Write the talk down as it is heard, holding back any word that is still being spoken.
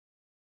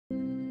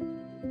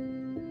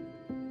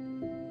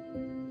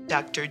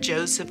Dr.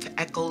 Joseph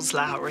Eccles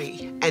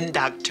Lowery and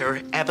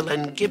Dr.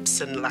 Evelyn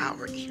Gibson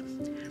Lowery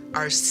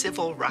are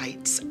civil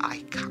rights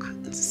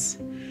icons.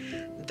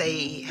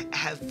 They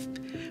have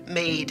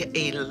made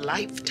a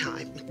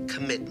lifetime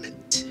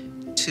commitment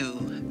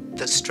to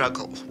the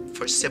struggle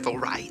for civil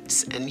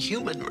rights and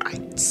human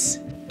rights.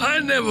 I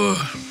never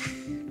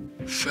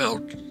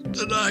felt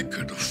that I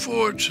could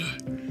afford to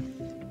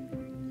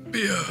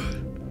be a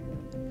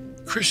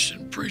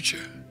Christian preacher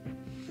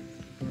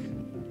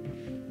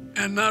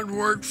and not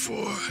work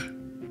for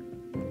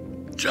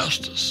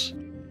justice.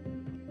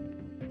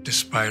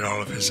 Despite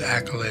all of his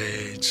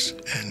accolades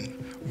and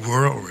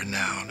world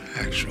renown,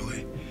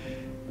 actually,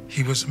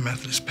 he was a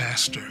Methodist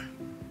pastor.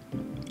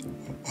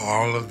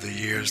 All of the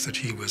years that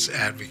he was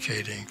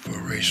advocating for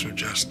racial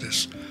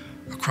justice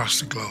across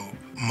the globe,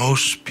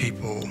 most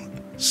people,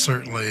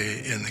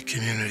 certainly in the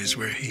communities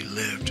where he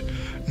lived,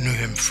 knew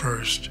him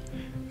first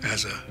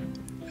as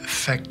an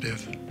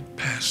effective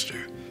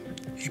pastor.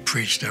 He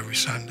preached every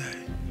Sunday.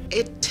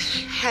 It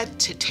had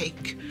to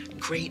take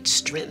great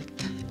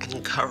strength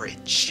and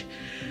courage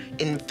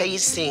in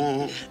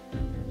facing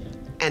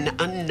an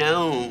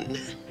unknown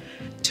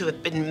to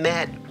have been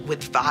met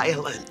with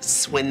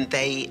violence when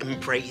they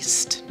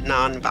embraced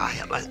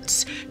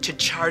nonviolence, to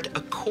chart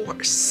a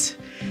course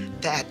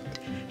that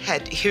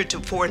had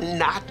heretofore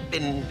not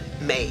been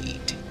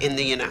made in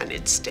the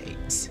United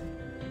States.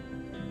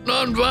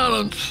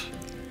 Nonviolence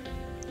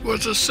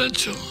was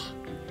essential.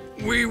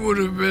 We would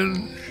have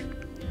been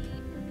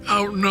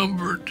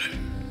outnumbered,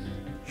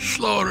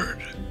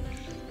 slaughtered,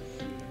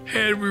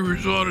 had we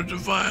resorted to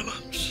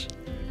violence.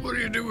 What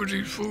do you do with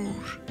these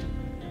fools?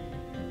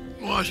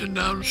 Marching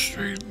down the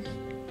street,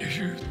 if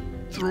you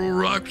throw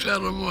rocks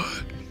at them or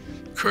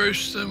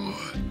curse them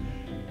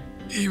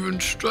or even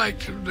strike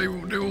them, they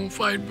won't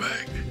fight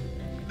back.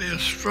 They're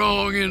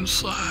strong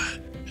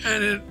inside.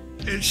 And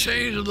it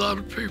changed a lot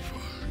of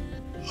people.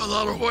 A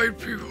lot of white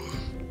people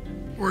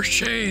were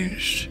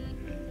changed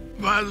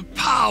by the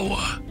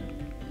power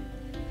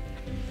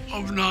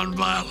of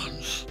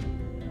nonviolence.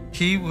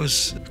 He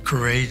was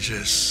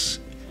courageous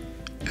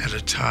at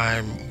a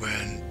time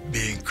when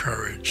being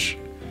courage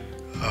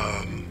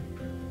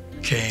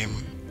came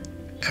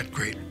at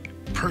great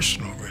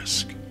personal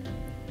risk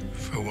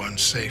for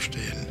one's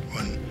safety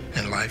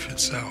and life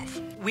itself.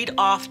 We'd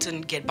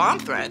often get bomb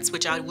threats,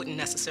 which I wouldn't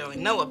necessarily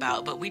know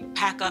about, but we'd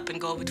pack up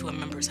and go over to a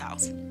member's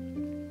house.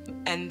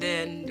 And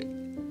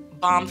then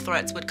bomb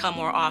threats would come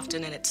more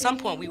often, and at some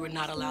point we were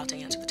not allowed to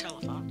answer the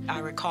telephone. I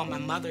recall my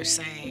mother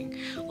saying,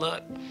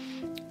 look,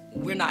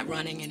 we're not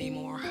running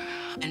anymore,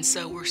 and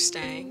so we're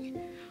staying,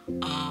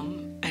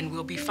 and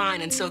we'll be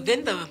fine. And so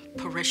then the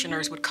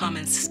parishioners would come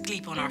and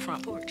sleep on our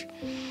front porch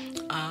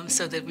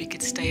so that we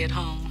could stay at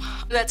home.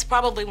 That's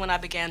probably when I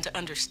began to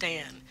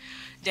understand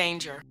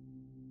danger.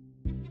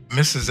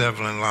 Mrs.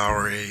 Evelyn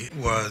Lowery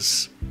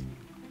was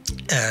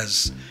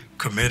as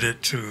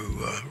committed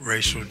to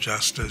racial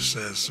justice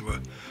as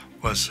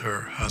was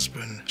her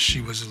husband.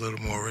 She was a little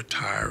more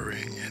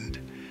retiring and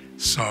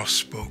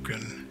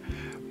soft-spoken,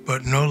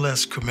 but no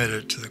less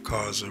committed to the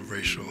cause of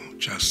racial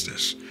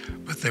justice.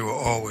 But they were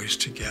always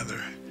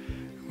together,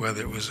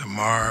 whether it was a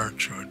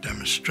march or a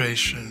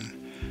demonstration,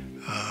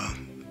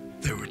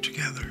 they were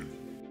together.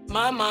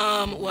 My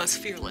mom was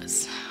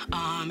fearless.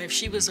 If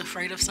she was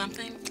afraid of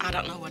something, I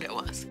don't know what it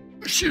was.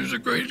 She was a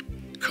great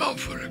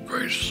comfort, a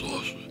great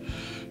source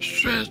of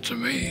strength to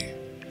me.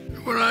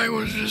 When I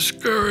was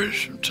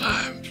discouraged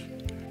sometimes,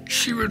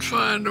 she would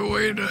find a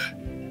way to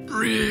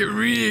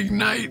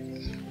reignite,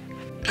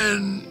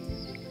 and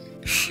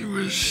she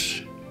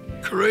was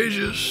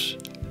courageous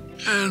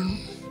and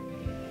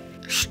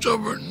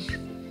stubborn.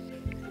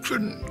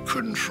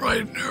 Couldn't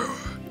frighten her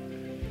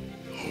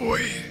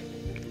away,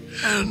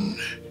 and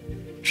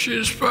she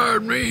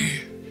inspired me.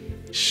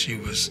 She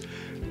was,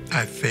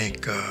 I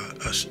think,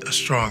 a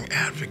strong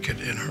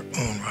advocate in her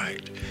own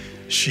right.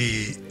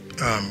 She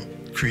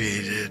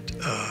created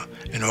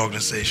an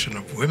organization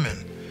of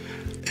women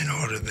in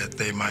order that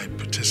they might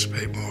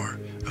participate more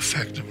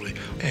effectively.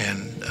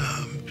 And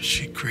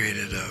she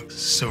created a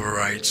civil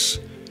rights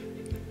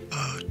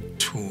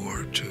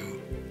tour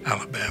to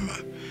Alabama.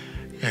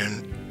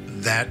 And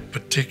that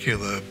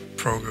particular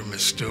program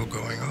is still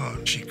going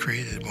on. She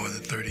created it more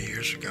than 30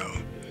 years ago.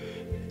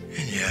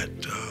 And yet,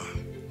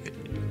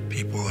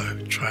 people are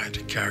trying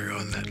to carry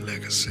on that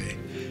legacy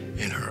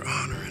in her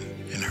honor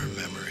and in her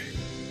memory.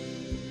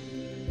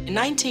 In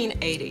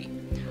 1980,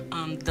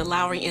 the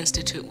Lowery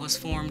Institute was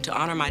formed to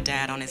honor my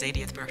dad on his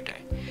 80th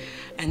birthday.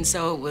 And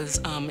so it was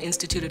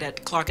instituted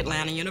at Clark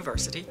Atlanta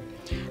University.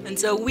 And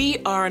so we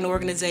are an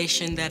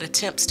organization that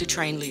attempts to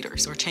train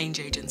leaders, or change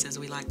agents as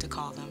we like to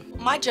call them.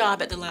 My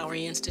job at the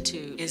Lowery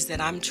Institute is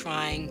that I'm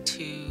trying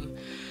to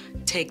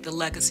take the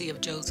legacy of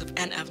Joseph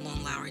and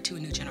Evelyn Lowery to a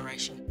new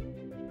generation.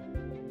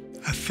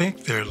 I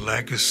think their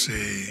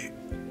legacy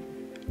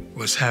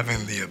was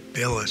having the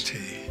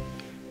ability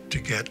to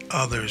get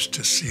others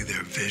to see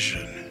their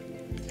vision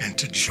and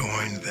to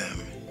join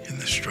them in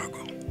the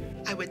struggle.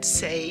 I would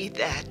say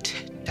that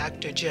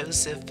Dr.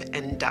 Joseph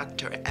and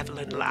Dr.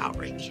 Evelyn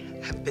Lowery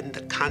have been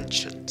the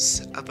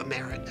conscience of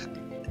America.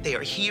 They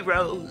are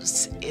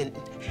heroes in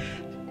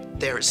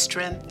their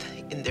strength,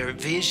 in their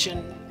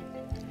vision,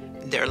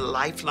 in their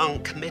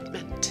lifelong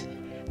commitment.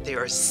 They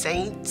are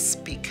saints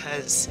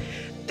because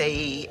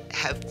they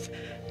have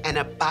an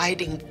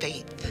abiding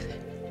faith,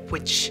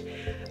 which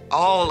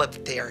all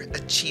of their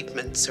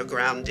achievements are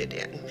grounded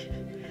in.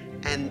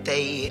 And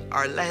they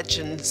are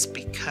legends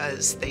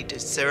because they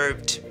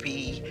deserve to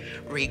be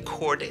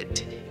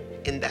recorded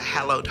in the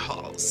hallowed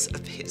halls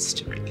of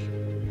history.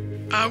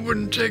 I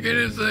wouldn't take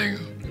anything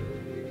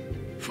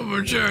from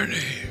a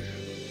journey.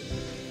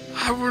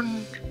 I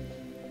wouldn't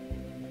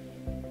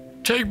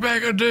take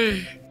back a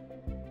day